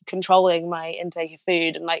to controlling my intake of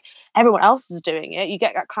food, and like everyone else is doing it. You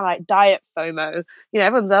get that kind of like diet FOMO. You know,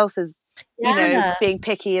 everyone else is, you know, Yeah. being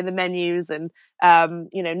picky in the menus, and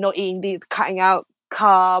you know, not eating cutting out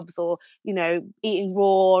carbs, or, you know, eating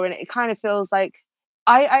raw, and it kind of feels like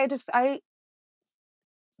I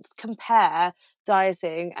compare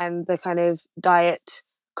dieting and the kind of diet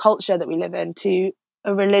culture that we live in to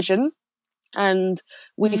a religion, and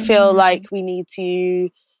we feel like we need to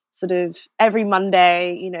sort of every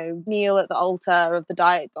Monday, you know, kneel at the altar of the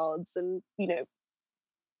diet gods, and, you know,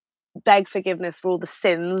 beg forgiveness for all the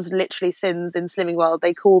sins, literally sins in Slimming World,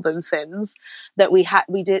 they call them sins, that we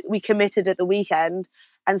committed at the weekend,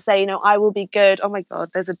 and say, you know, I will be good. Oh my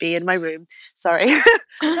God, there's a bee in my room. Sorry.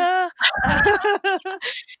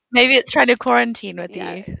 Maybe it's trying to quarantine with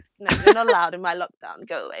Yeah, you. no, you're not allowed in my lockdown.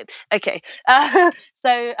 Go away. Okay.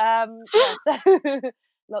 So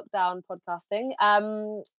lockdown podcasting.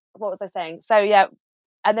 What was I saying? So yeah,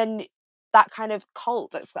 and then that kind of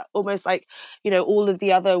cult. It's almost like, you know, all of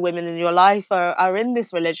the other women in your life are in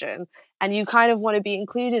this religion, and you kind of want to be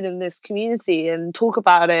included in this community and talk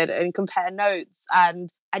about it and compare notes, and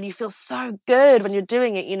you feel so good when you're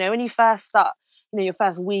doing it. You know, when you first start, you know, your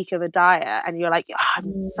first week of a diet, and you're like, oh, I'm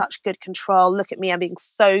in such good control. Look at me, I'm being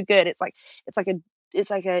so good. It's like an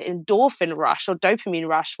endorphin rush or dopamine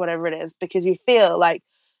rush, whatever it is, because you feel like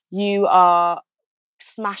you are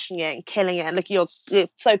smashing it and killing it, and like you're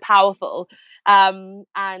so powerful. And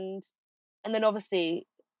then obviously,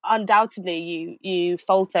 undoubtedly, you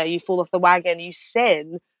falter, you fall off the wagon, you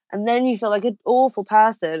sin, and then you feel like an awful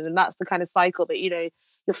person. And that's the kind of cycle that, you know,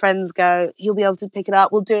 your friends go, you'll be able to pick it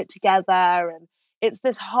up, we'll do it together. And it's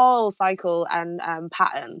this whole cycle and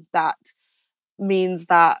pattern that means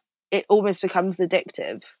that it almost becomes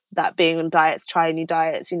addictive, that being on diets, trying new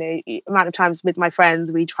diets. You know, amount of times with my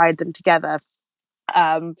friends, we tried them together.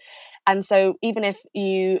 And so even if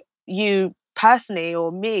you personally,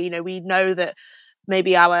 or me, you know, we know that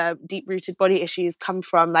maybe our deep rooted body issues come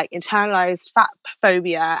from like internalized fat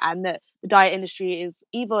phobia, and that the diet industry is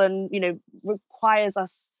evil and, you know, requires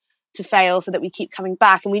us to fail so that we keep coming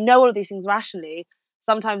back, and we know all of these things rationally,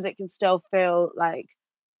 sometimes it can still feel like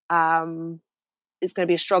it's going to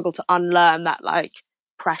be a struggle to unlearn that like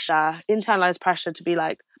internalized pressure to be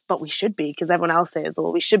like, but we should be because everyone else is,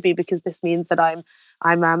 or we should be because this means that I'm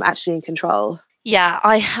actually in control. Yeah,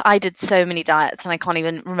 I did so many diets and I can't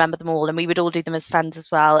even remember them all, and we would all do them as friends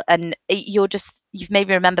as well. And you've made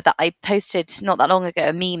me remember that I posted not that long ago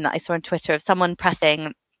a meme that I saw on Twitter of someone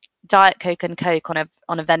pressing Diet Coke and Coke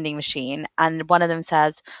on a vending machine, and one of them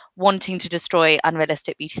says wanting to destroy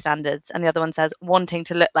unrealistic beauty standards, and the other one says wanting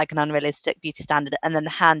to look like an unrealistic beauty standard, and then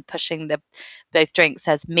the hand pushing the both drinks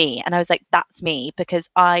says me. And I was like, that's me, because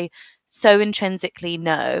I so intrinsically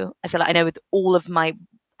know, I feel like I know with all of my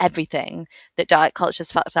everything that diet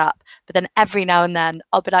culture's fucked up, but then every now and then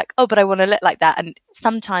I'll be like, oh, but I want to look like that. And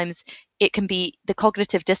sometimes it can be, the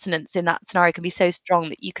cognitive dissonance in that scenario can be so strong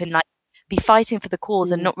that you can like be fighting for the cause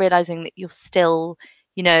and not realizing that you're still,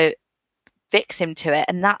 you know, victim to it.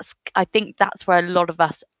 And I think that's where a lot of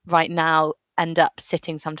us right now end up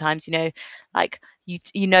sitting sometimes, you know, like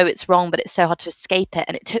you know it's wrong, but it's so hard to escape it.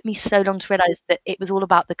 And it took me so long to realize that it was all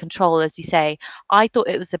about the control, as you say. I thought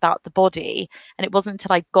it was about the body, and it wasn't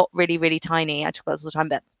until I got really, really tiny, I talk about this all the time,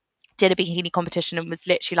 but did a bikini competition and was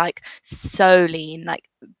literally like so lean, like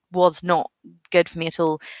was not good for me at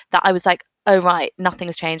all, that I was like, oh right,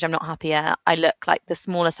 nothing's changed, I'm not happier, I look like the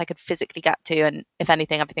smallest I could physically get to, and if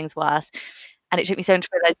anything, everything's worse. And it took me so long to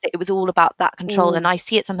realize that it was all about that control. And I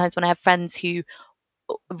see it sometimes when I have friends who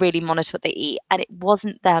really monitor what they eat, and it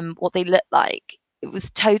wasn't them what they look like. It was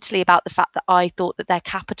totally about the fact that I thought that their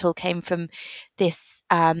capital came from this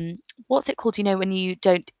what's it called, you know, when you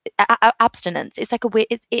don't abstinence. It's like a weird,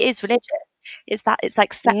 it is religious. It's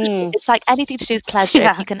like sex, it's like anything to do with pleasure.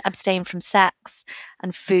 Yeah. If you can abstain from sex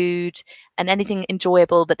and food and anything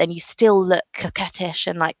enjoyable, but then you still look coquettish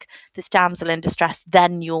and like this damsel in distress,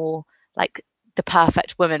 then you're like the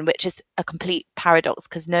perfect woman, which is a complete paradox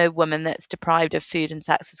because no woman that's deprived of food and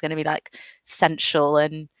sex is going to be like sensual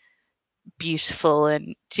and beautiful.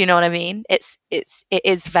 And do you know what I mean? It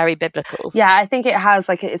is very biblical. Yeah, I think it has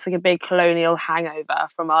like it's like a big colonial hangover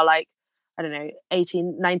from our like, I don't know,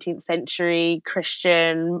 18th, 19th century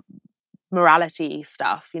Christian morality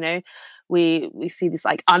stuff, you know. We see this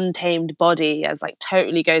like untamed body as like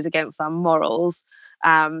totally goes against our morals.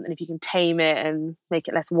 And if you can tame it and make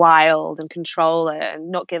it less wild and control it and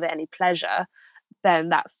not give it any pleasure, then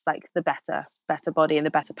that's like the better body and the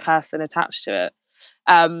better person attached to it.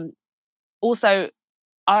 Also,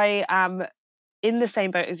 I am in the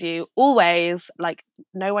same boat as you always. Like,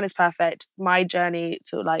 no one is perfect. My journey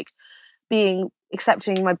to like being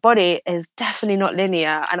accepting my body is definitely not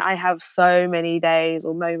linear, and I have so many days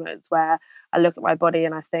or moments where I look at my body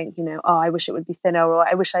and I think, you know, oh, I wish it would be thinner, or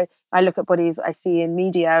I wish I look at bodies I see in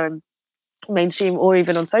media and mainstream or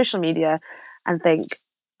even on social media and think,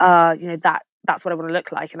 you know, that's what I want to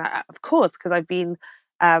look like. And of course, because I've been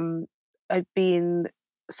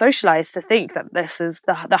socialized to think that this is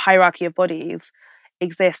the hierarchy of bodies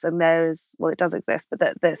exists, and there's, well, it does exist, but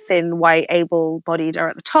the thin, white, able-bodied are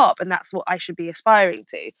at the top, and that's what I should be aspiring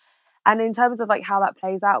to. And in terms of like how that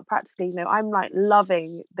plays out practically, you know, I'm like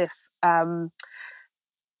loving this lockdown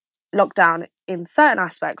in certain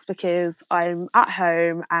aspects because I'm at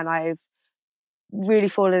home and I've really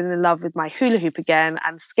fallen in love with my hula hoop again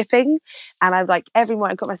and skipping. And I've like every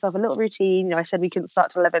morning I've got myself a little routine. You know, I said we couldn't start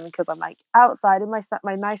till 11 because I'm like outside in my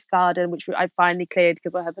nice garden, which I finally cleared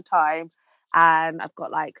because I had the time. And I've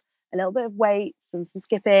got like a little bit of weights and some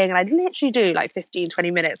skipping. And I literally do like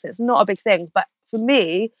 15-20 minutes. It's not a big thing. But for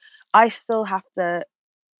me, I still have to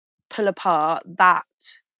pull apart that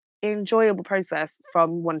enjoyable process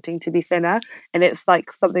from wanting to be thinner. And it's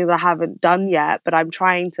like something that I haven't done yet, but I'm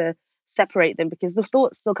trying to separate them because the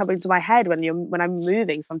thoughts still come into my head when I'm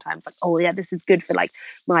moving sometimes, like, oh yeah, this is good for like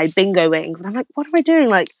my bingo wings, and I'm like, what am I doing?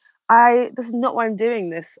 Like, this is not why I'm doing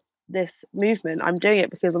this movement. I'm doing it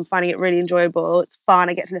because I'm finding it really enjoyable. It's fun.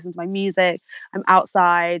 I get to listen to my music. I'm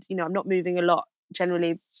outside, you know, I'm not moving a lot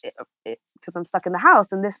generally because I'm stuck in the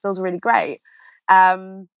house, and this feels really great.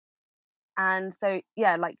 And so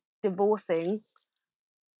yeah, like divorcing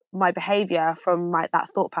my behavior from that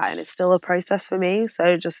thought pattern is still a process for me.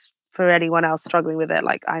 So just for anyone else struggling with it,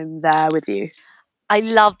 like, I'm there with you. I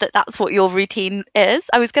love that that's what your routine is.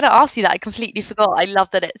 I was going to ask you that. I completely forgot. I love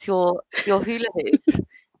that it's your hula hoop.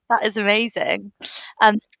 That is amazing.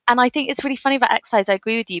 Um, and I think it's really funny about exercise. I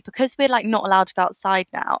agree with you because we're like not allowed to go outside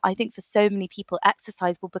now. I think for so many people,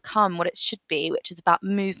 exercise will become what it should be, which is about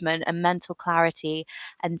movement and mental clarity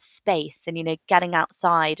and space and, you know, getting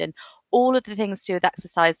outside and all of the things to do with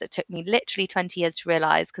exercise that took me literally 20 years to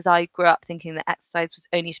realize, because I grew up thinking that exercise was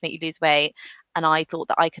only to make you lose weight. And I thought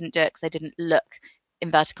that I couldn't do it because I didn't look,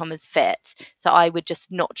 inverted commas, fit. So I would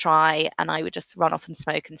just not try and I would just run off and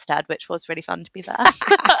smoke instead, which was really fun to be there.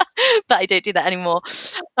 But I don't do that anymore.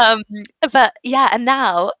 But yeah, and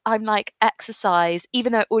now I'm like, exercise,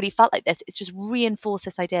 even though it already felt like this, it's just reinforced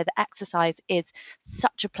this idea that exercise is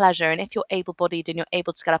such a pleasure. And if you're able-bodied and you're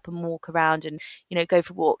able to get up and walk around and, you know, go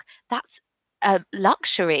for a walk, that's a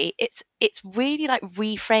luxury. It's really like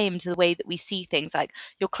reframed the way that we see things. Like,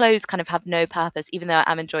 your clothes kind of have no purpose, even though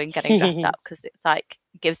I'm enjoying getting dressed up because it's like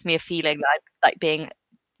gives me a feeling that I'm like being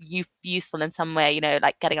useful in some way, you know,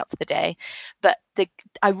 like getting up for the day. But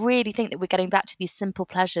I really think that we're getting back to these simple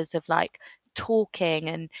pleasures of like talking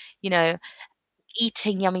and, you know,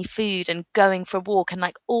 eating yummy food and going for a walk and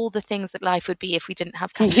like all the things that life would be if we didn't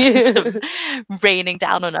have capitalism raining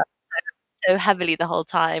down on us so heavily the whole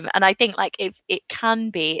time. And I think like if it can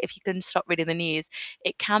be, if you can stop reading the news,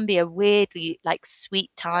 it can be a weirdly like sweet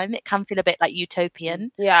time. It can feel a bit like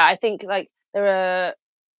utopian. Yeah, I think like there are,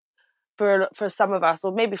 for some of us,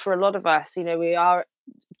 or maybe for a lot of us, you know, we are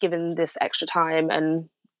given this extra time and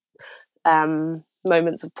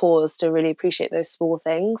moments of pause to really appreciate those small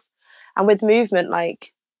things. And with movement,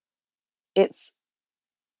 like, it's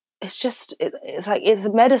it's like it's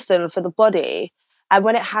a medicine for the body. And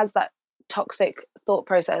when it has that toxic thought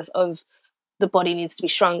process of the body needs to be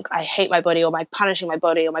shrunk, I hate my body, or my punishing my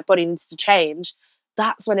body, or my body needs to change,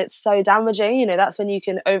 that's when it's so damaging. You know, that's when you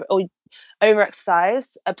can over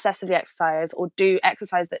exercise, obsessively exercise, or do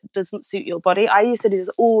exercise that doesn't suit your body. I used to do this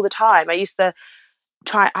all the time. I used to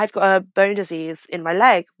I've got a bone disease in my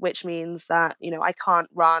leg, which means that, you know, I can't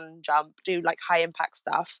run, jump, do like high impact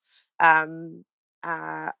stuff. Um,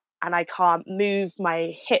 and I can't move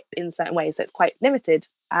my hip in certain ways. So it's quite limited,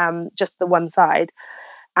 just the one side.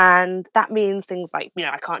 And that means things like, you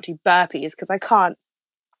know, I can't do burpees because I can't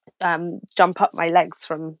jump up my legs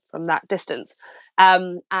from that distance.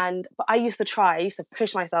 But I used to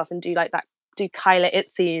push myself and do like that, do Kyla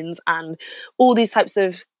Itzians and all these types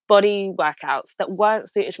of body workouts that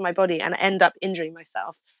weren't suited for my body, and end up injuring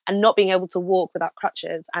myself and not being able to walk without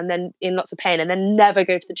crutches, and then in lots of pain, and then never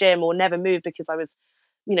go to the gym or never move because I was,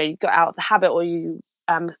 you got out of the habit, or you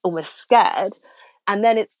almost scared. And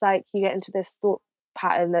then it's like you get into this thought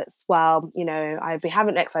pattern that's, well, I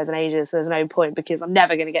haven't exercised in ages, so there's no point because I'm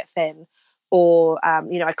never going to get thin, or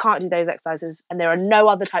I can't do those exercises, and there are no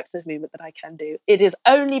other types of movement that I can do. It is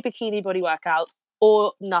only bikini body workouts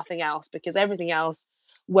or nothing else, because everything else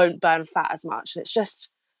won't burn fat as much. And it's just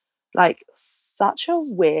like such a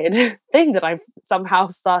weird thing that I somehow I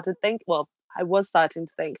was starting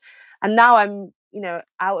to think, and now I'm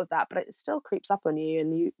out of that, but it still creeps up on you,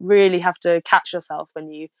 and you really have to catch yourself when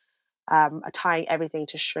you are tying everything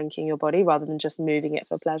to shrinking your body rather than just moving it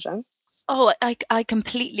for pleasure. Oh, I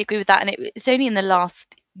completely agree with that. And it's only in the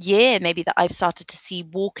last year maybe that I've started to see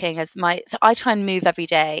walking as so I try and move every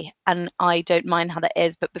day, and I don't mind how that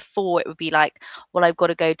is. But before it would be like, well, I've got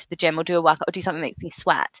to go to the gym or do a workout or do something that makes me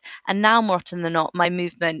sweat. And now more often than not, my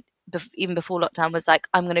movement, even before lockdown, was like,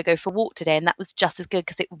 I'm going to go for a walk today. And that was just as good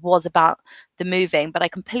because it was about the moving. But I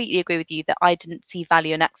completely agree with you that I didn't see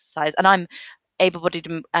value in exercise. And I'm able-bodied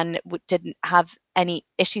and didn't have any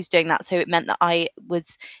issues doing that, so it meant that I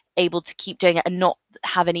was able to keep doing it and not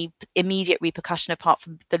have any immediate repercussion apart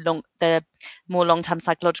from the more long-term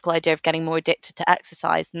psychological idea of getting more addicted to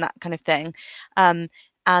exercise and that kind of thing.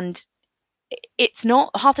 And it's not,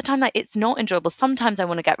 half the time, like, it's not enjoyable. Sometimes I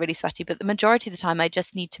want to get really sweaty, but the majority of the time I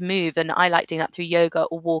just need to move, and I like doing that through yoga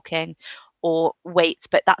or walking or weights,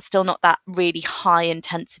 but that's still not that really high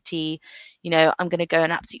intensity, I'm going to go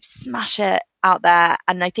and absolutely smash it out there.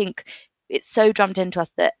 And I think it's so drummed into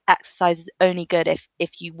us that exercise is only good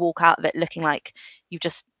if you walk out of it looking like you've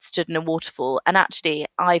just stood in a waterfall. And actually,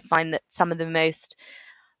 I find that some of the most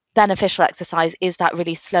beneficial exercise is that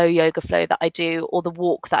really slow yoga flow that I do, or the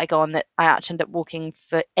walk that I go on, that I actually end up walking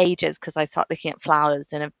for ages because I start looking at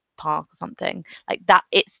flowers in a park or something like that.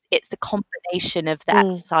 It's the combination of the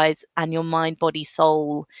exercise and your mind, body,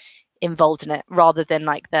 soul involved in it, rather than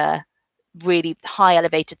like the really high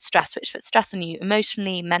elevated stress, which puts stress on you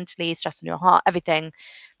emotionally, mentally, stress on your heart, everything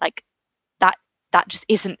like that. That just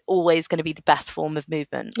isn't always going to be the best form of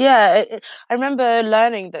movement. Yeah, I remember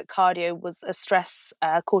learning that cardio was a stress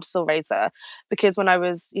cortisol raiser, because when I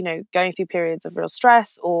was, going through periods of real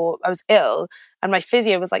stress, or I was ill, and my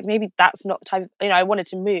physio was like, maybe that's not the type of, I wanted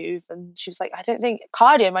to move, and she was like, I don't think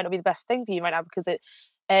cardio might not be the best thing for you right now, because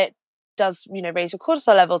it does, raise your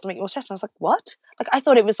cortisol levels to make you more stressed. And I was like, what? Like, I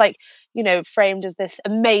thought it was like, framed as this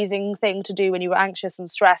amazing thing to do when you were anxious and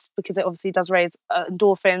stressed, because it obviously does raise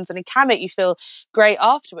endorphins, and it can make you feel great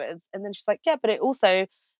afterwards. And then she's like, yeah, but it also,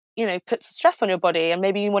 puts stress on your body, and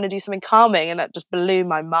maybe you want to do something calming. And that just blew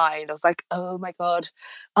my mind. I was like, oh my God,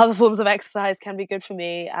 other forms of exercise can be good for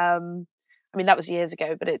me. I mean, that was years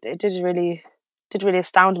ago, but it did really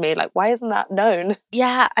astound me. Like, why isn't that known?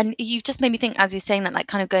 Yeah, and you've just made me think, as you're saying that, like,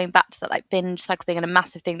 kind of going back to that, like, binge cycle thing, and a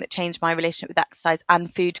massive thing that changed my relationship with exercise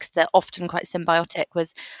and food, because they're often quite symbiotic,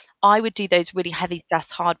 was I would do those really heavy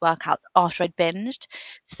stress hard workouts after I'd binged.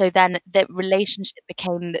 So then the relationship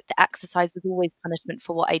became that the exercise was always punishment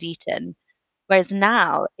for what I'd eaten. Whereas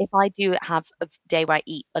now, if I do have a day where I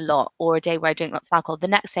eat a lot, or a day where I drink lots of alcohol, the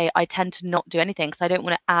next day I tend to not do anything because I don't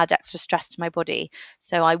want to add extra stress to my body.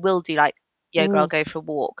 So I will do like yoga, I'll go for a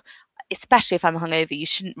walk. Especially if I'm hungover, you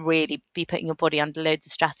shouldn't really be putting your body under loads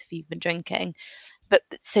of stress if you've been drinking. But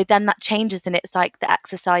so then that changes, and it's like the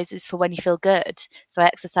exercise is for when you feel good. So I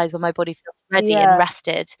exercise when my body feels ready and Yeah.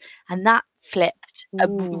 rested. And that flipped a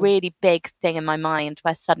Mm. really big thing in my mind,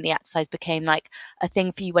 where suddenly exercise became like a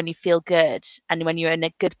thing for you when you feel good and when you're in a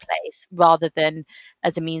good place, rather than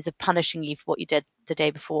as a means of punishing you for what you did the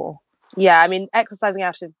day before. Yeah, I mean, exercising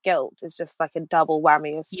out of guilt is just like a double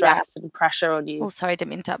whammy of Yeah. stress and pressure on you. Oh, sorry, I didn't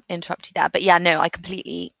mean to interrupt you there. But yeah, no, I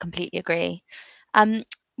completely agree.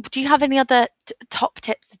 Do you have any other top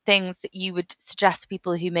tips of things that you would suggest to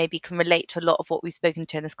people who maybe can relate to a lot of what we've spoken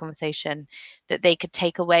to in this conversation, that they could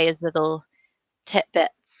take away as little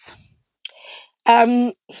tidbits?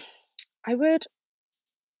 I would.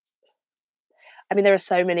 I mean, there are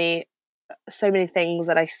so many things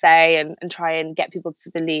that I say and try and get people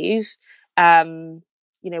to believe.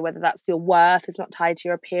 Whether that's your worth is not tied to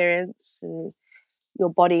your appearance, and your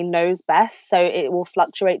body knows best, so it will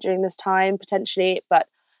fluctuate during this time potentially. But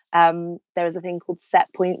there is a thing called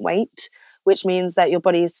set point weight, which means that your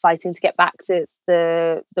body is fighting to get back to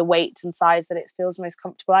the weight and size that it feels most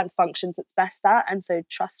comfortable at and functions its best at. And so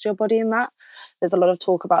trust your body in that. There's a lot of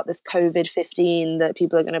talk about this COVID-15 that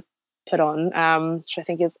people are going to put on, which I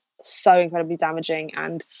think is so incredibly damaging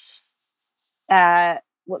and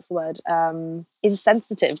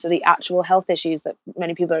insensitive to the actual health issues that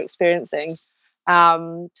many people are experiencing,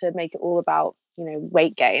 to make it all about,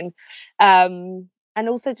 weight gain. And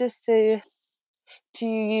also just to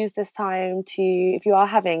use this time to, if you are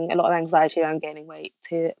having a lot of anxiety around gaining weight,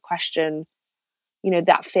 to question,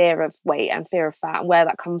 that fear of weight and fear of fat and where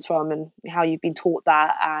that comes from and how you've been taught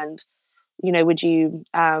that. And, would you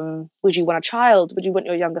want a child? Would you want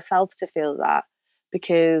your younger self to feel that?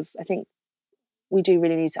 Because I think we do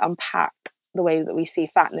really need to unpack the way that we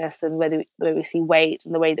see fatness and the way we see weight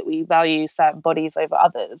and the way that we value certain bodies over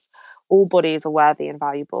others. All bodies are worthy and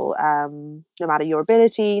valuable, no matter your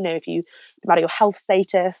ability, no matter your health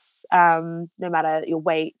status, no matter your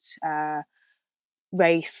weight,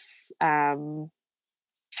 race, or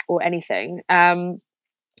anything. And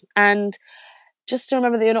just to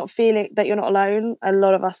remember that you're not alone. A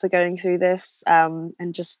lot of us are going through this,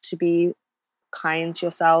 and just to be kind to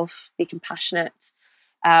yourself, be compassionate,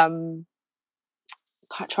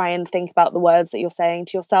 try and think about the words that you're saying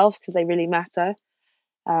to yourself, because they really matter.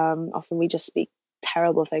 Often we just speak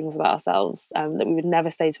terrible things about ourselves that we would never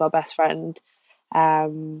say to our best friend,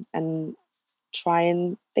 and try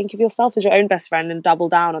and think of yourself as your own best friend and double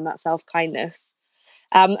down on that self-kindness.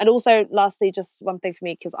 And also, lastly, just one thing for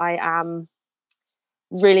me, because I am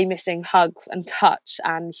really missing hugs and touch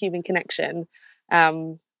and human connection,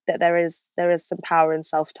 that there is some power in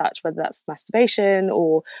self-touch, whether that's masturbation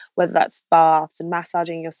or whether that's baths and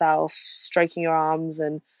massaging yourself, stroking your arms,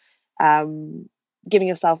 and giving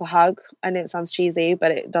yourself a hug. I know it sounds cheesy,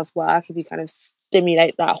 but it does work if you kind of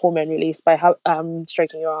stimulate that hormone release by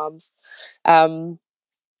stroking your arms. And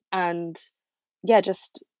yeah,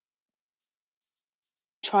 just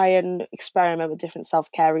try and experiment with different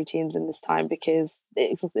self-care routines in this time, because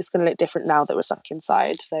it's going to look different now that we're stuck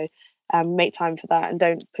inside. So make time for that, and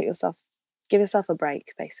don't give yourself a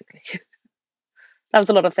break, basically. That was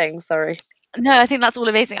a lot of things, sorry. No, I think that's all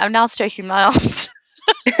amazing. I'm now stroking my arms.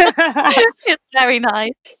 It's very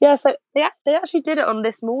nice. Yeah, so they actually did it on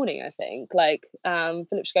This Morning, I think. Like,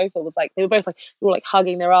 Philip Schofield was like, they were like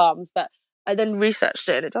hugging their arms, but I then researched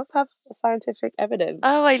it and it does have scientific evidence.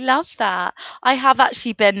 Oh, I love that. I have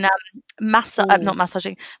actually been not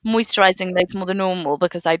massaging, moisturising those more than normal,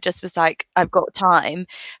 because I just was like, I've got time,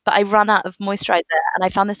 but I ran out of moisturiser and I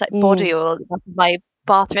found this like body oil in my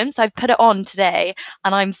bathroom, so I put it on today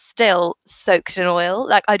and I'm still soaked in oil.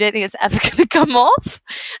 Like, I don't think it's ever going to come off,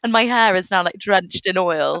 and my hair is now like drenched in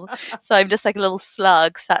oil. So I'm just like a little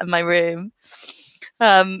slug sat in my room,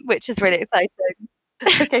 which is really exciting.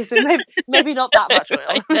 Okay, so maybe not that much oil.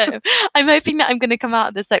 I know. I'm hoping that I'm going to come out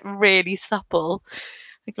of this like really supple,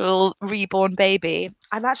 like a little reborn baby.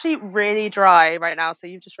 I'm actually really dry right now, so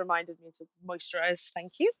you've just reminded me to moisturize.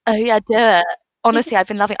 Thank you. Oh yeah, do it. Honestly, I've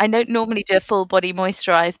been loving. I don't normally do a full body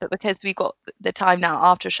moisturize, but because we've got the time now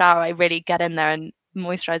after a shower, I really get in there and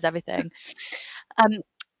moisturize everything.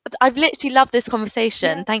 I've literally loved this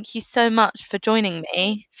conversation. Yeah. Thank you so much for joining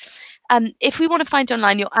me. If we want to find you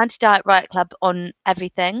online, you're Anti-Diet Riot Club on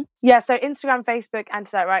everything. Yeah, so Instagram, Facebook,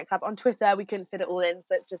 Anti-Diet Riot Club. On Twitter, we couldn't fit it all in,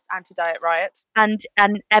 so it's just Anti-Diet Riot. And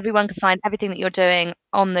everyone can find everything that you're doing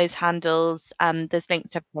on those handles. There's links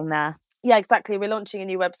to everything there. Yeah, exactly. We're launching a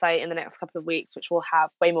new website in the next couple of weeks, which will have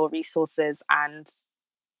way more resources and,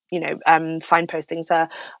 signposting to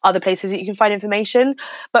other places that you can find information.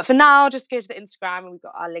 But for now, just go to the Instagram and we've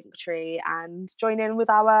got our link tree and join in with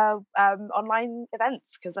our online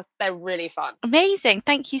events, because they're really fun. Amazing.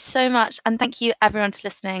 Thank you so much. And thank you everyone for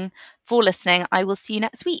listening. I will see you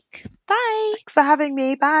next week. Bye. Thanks for having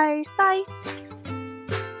me. Bye. Bye.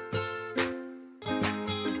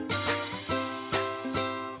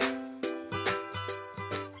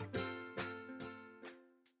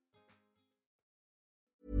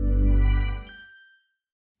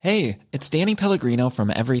 Hey, it's Danny Pellegrino from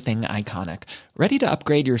Everything Iconic. Ready to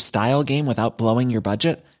upgrade your style game without blowing your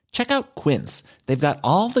budget? Check out Quince. They've got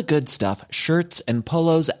all the good stuff, shirts and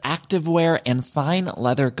polos, activewear, and fine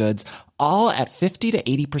leather goods, all at 50 to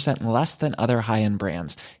 80% less than other high-end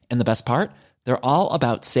brands. And the best part? They're all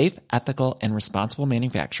about safe, ethical, and responsible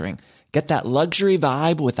manufacturing. Get that luxury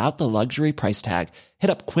vibe without the luxury price tag. Hit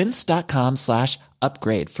up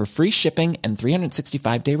quince.com/upgrade for free shipping and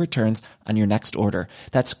 365-day returns on your next order.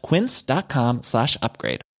 That's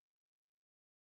quince.com/upgrade.